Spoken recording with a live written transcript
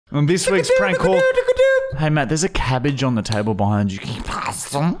On this week's prank call... Hey, Matt, there's a cabbage on the table behind you. Can you pass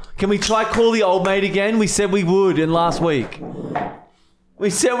some? Can we try call the old mate again? We said we would in last week. We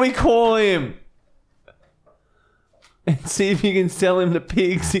said we call him. And see if you can sell him the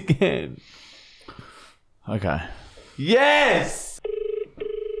pigs again. Okay. Yes!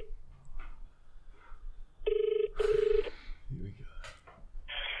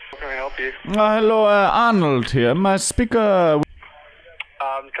 How can I help you? Hello, Arnold here. My speaker...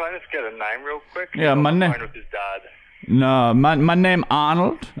 Can I just get a name real quick? Yeah, my name... With his dad. No, my name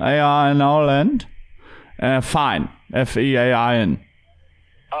Arnold. A-R-N-O-L-D. Fine. F-E-A-I-N.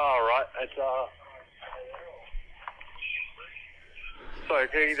 Oh, right. It's, Sorry,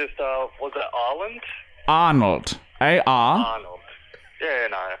 can you just, was it Ireland? Arnold. A-R... Arnold. Yeah,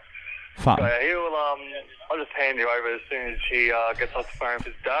 no. Fine. So, he'll, I'll just hand you over as soon as he, gets off the phone with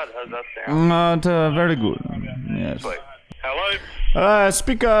his dad. How's that sound? Very good. Yes. Sweet. Hello?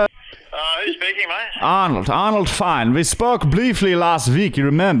 Speaker... Who's speaking, mate? Arnold Fine. We spoke briefly last week, you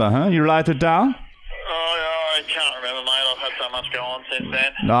remember, huh? You write it down? Oh, I can't remember, mate. I've had so much go on since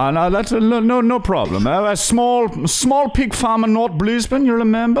then. No, that's no problem. A small pig farmer, North Brisbane, you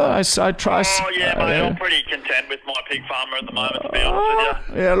remember? I try... Oh, yeah, mate. I'm pretty content with my pig farmer at the moment, to be honest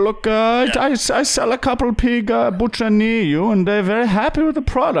with you. Yeah, look, I sell a couple pig butcher near you, and they're very happy with the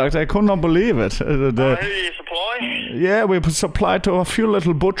product. I could not believe it. Who do you supply? Yeah, we supply to a few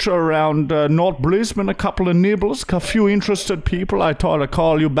little butcher around North Brisbane, a couple of nibbles, a few interested people. I thought I'd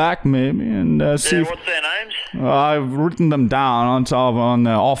call you back maybe and see if... What's their names? I've written them down on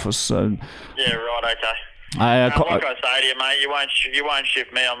the office. Yeah, right, okay. What can I say to you, mate? You won't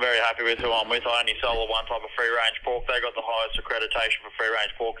shift me. I'm very happy with who I'm with. I only sell the one type of free-range pork. They got the highest accreditation for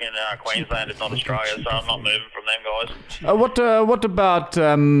free-range pork in Queensland, if not Australia. So I'm not moving from them guys. What about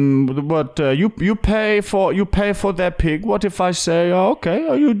you pay for their pig? What if I say,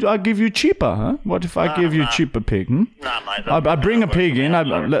 I give you cheaper? Huh? What if I give you cheaper pig? Hmm? Nah, mate. I bring a pig in.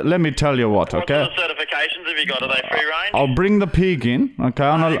 Let me tell you what. Okay. What sort of certifications have you got? Are they free-range? I'll bring the pig in. Okay,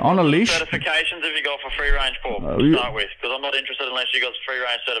 on a leash. What certifications have you got for free-range pork to start with? Because I'm not interested unless you got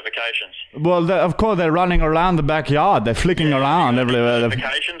free-range certifications. Well, of course they're running around the backyard. They're flicking around everywhere.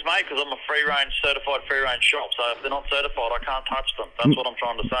 Certifications, mate, because I'm a certified free-range shop. So if they're not certified, I can't touch them. That's what I'm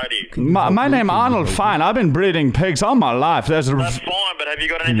trying to say to you. My name Arnold Fine. I've been breeding pigs all my life. That's fine, but have you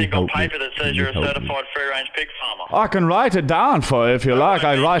got anything on paper that says you're a certified free-range pig farmer? I can write it down for you if you like.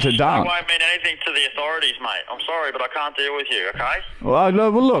 I write it down. That won't mean anything to the authorities, mate. I'm sorry, but I can't deal with you. Okay? Well,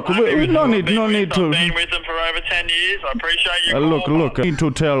 look, no need to. I've been with them for over 10 years. I appreciate you. Look, I need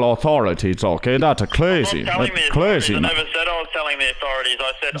to tell authorities, okay? That's crazy. I'm That's crazy. I never said I was telling the authorities.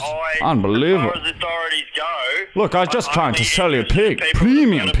 I said unbelievable. As far as authorities go. Look, I was just trying to sell you a pig.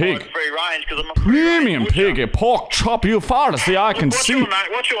 Premium pig. Premium pig. A pork chop you far as the eye can see.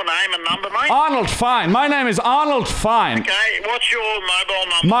 What's your name and number, mate? Arnold Fine. My name is Arnold Fine. Okay, what's your mobile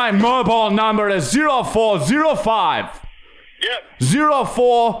number? My mobile number is 0405. Yep.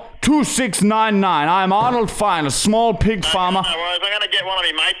 042699. I'm Arnold Fine, a small pig farmer. No worries. I'm going to get one of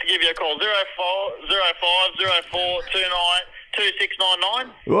my mates to give you a call.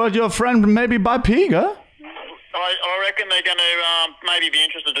 040504292699. Well, your friend maybe buy pig, huh? I reckon they're going to maybe be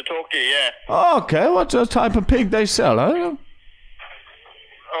interested to talk to you, yeah. Okay, what type of pig they sell, huh? All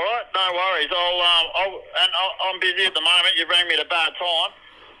right, no worries. I'm busy at the moment. You rang me at a bad time.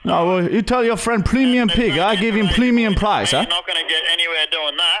 No, well, you tell your friend premium pig. I give him premium price, huh? You're not going to get anywhere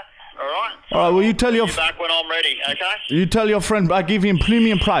doing that. All right. All right. Well, you tell your back when I'm ready. Okay. You tell your friend I give him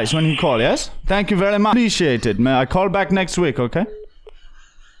premium price when he call. Yes. Thank you very much. Appreciate it. May I call back next week? Okay.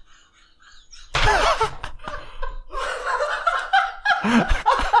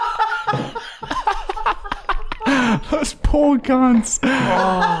 Those poor cunts. Oh.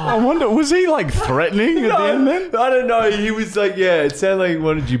 I wonder, was he like threatening at the end then? I don't know. He was like, yeah, it sounded like he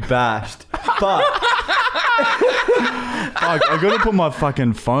wanted you bashed. But I gotta put my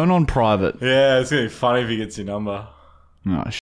fucking phone on private. Yeah, it's gonna be funny if he gets your number. Oh,